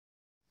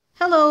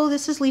Hello,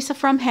 this is Lisa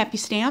from Happy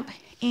Stamp,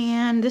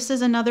 and this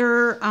is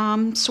another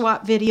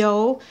swap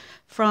video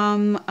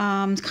from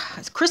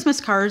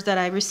Christmas cards that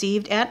I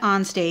received at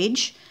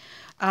Onstage.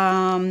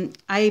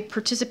 I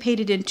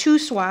participated in two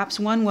swaps.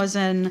 One was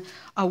a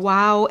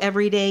Wow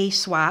Everyday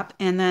swap,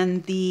 and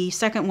then the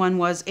second one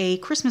was a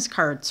Christmas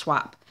card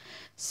swap.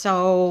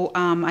 So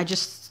I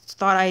just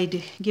thought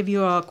I'd give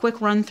you a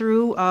quick run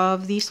through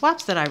of the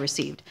swaps that I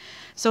received.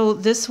 So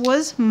this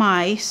was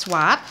my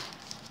swap.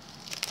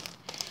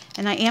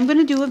 And I am going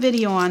to do a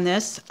video on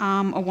this,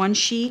 a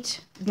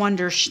one-sheet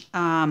wonder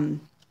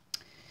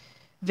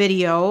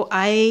video.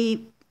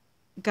 I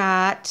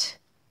got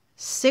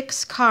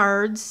 6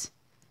 cards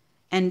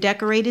and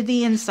decorated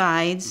the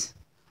insides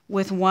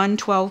with one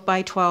 12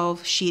 by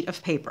 12 sheet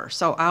of paper.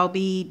 So I'll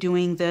be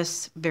doing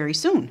this very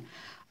soon.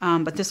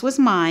 But this was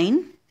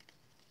mine.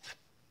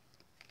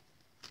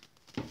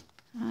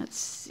 Let's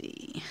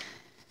see.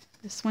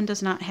 This one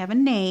does not have a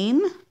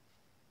name.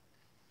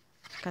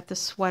 Got the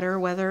sweater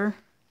weather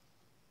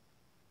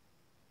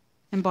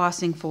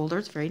embossing folder.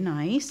 It's very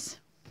nice.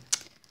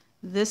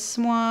 This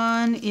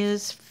one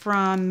is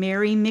from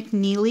Mary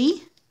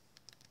McNeely.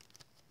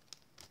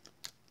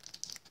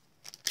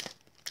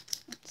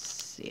 Let's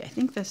see. I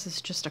think this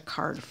is just a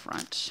card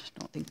front.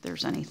 I don't think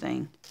there's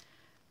anything,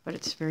 but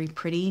it's very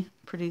pretty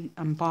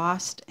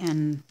embossed,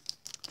 and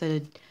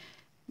the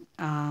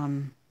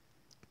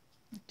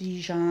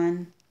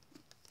Dijon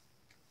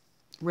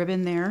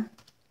ribbon there.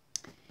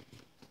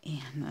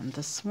 And then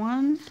this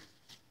one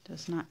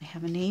does not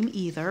have a name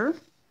either.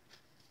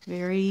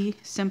 Very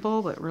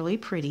simple but really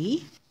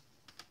pretty.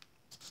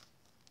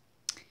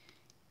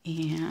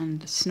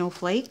 And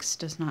Snowflakes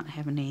does not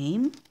have a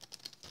name.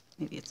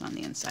 Maybe it's on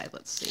the inside.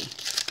 Let's see.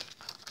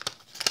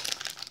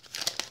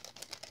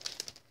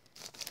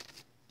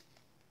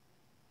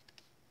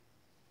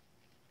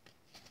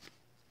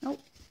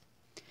 Nope.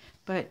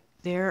 But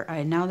there,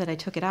 now that I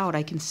took it out,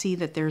 I can see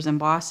that there's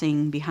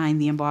embossing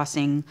behind the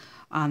embossing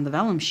on the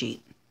vellum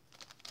sheet.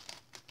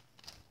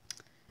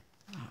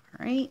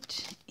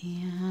 Right,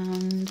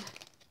 and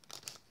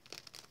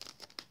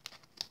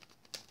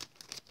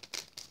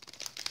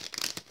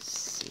let's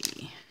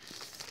see.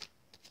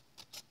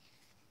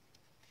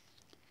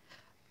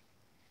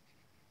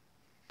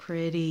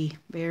 Pretty,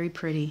 very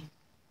pretty.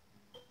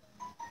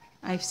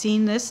 I've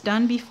seen this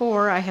done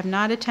before. I have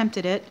not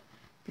attempted it,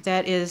 but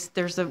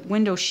there's a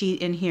window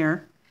sheet in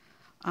here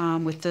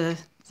with the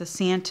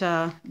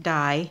Santa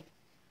die.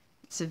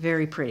 It's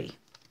very pretty.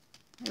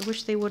 I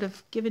wish they would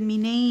have given me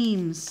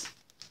names.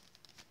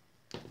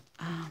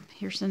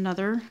 Here's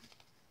another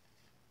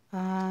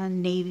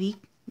navy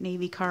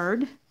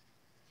card.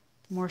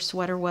 More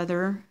sweater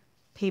weather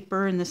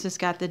paper, and this has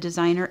got the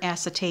designer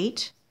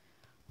acetate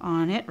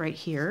on it right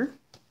here.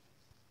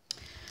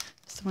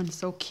 This one's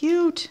so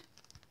cute.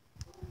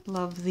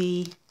 Love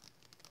the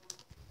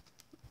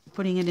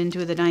putting it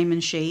into the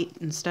diamond shape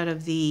instead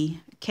of the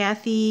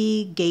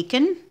Kathy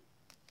Gaken.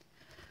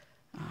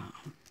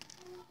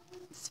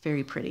 It's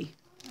very pretty.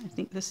 I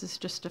think this is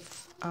just a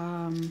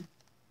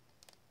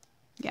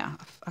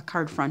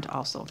card front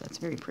also. That's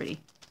very pretty.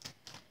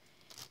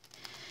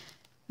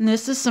 And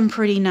this is some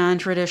pretty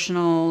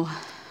non-traditional,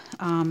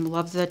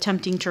 love the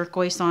Tempting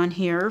Turquoise on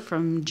here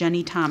from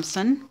Jenny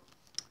Thompson.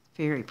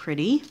 Very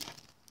pretty.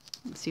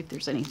 Let's see if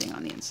there's anything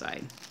on the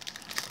inside.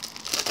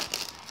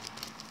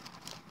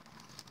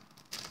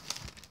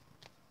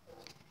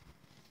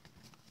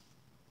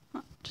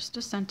 Oh, just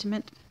a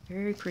sentiment.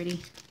 Very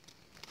pretty.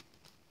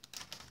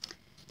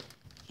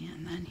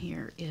 And then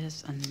here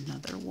is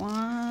another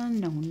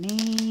one, no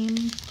name.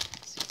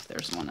 Let's see if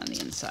there's one on the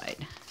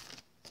inside.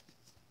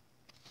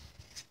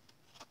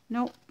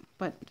 Nope,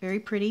 but very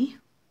pretty.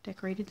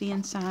 Decorated the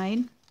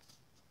inside.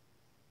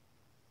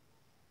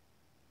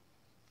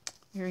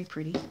 Very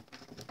pretty.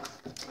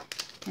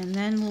 And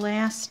then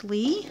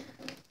lastly,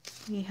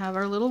 we have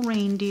our little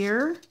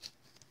reindeer.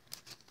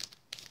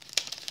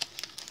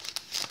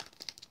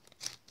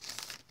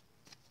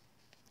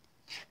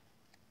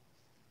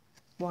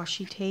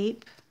 Washi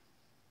tape.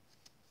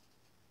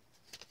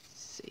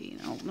 See,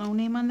 no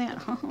name on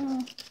that. Oh,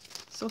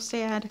 so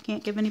sad. I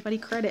can't give anybody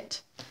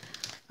credit.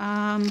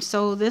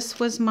 So this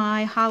was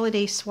my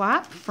holiday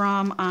swap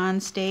from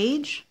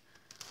Onstage.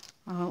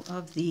 All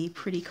of the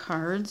pretty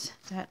cards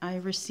that I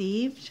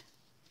received.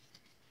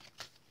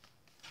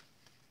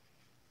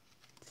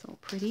 So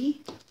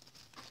pretty.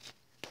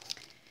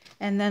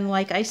 And then,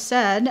 like I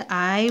said,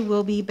 I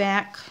will be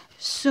back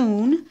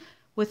soon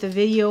with a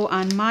video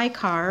on my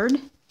card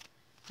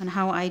and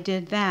how I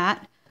did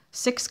that.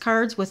 6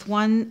 cards with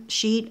one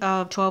sheet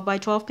of 12 by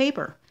 12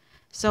 paper.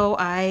 So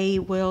I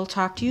will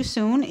talk to you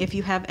soon. If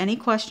you have any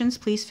questions,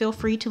 please feel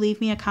free to leave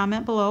me a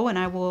comment below, and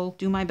I will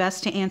do my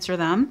best to answer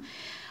them.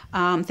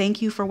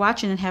 Thank you for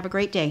watching, and have a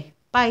great day.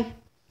 Bye.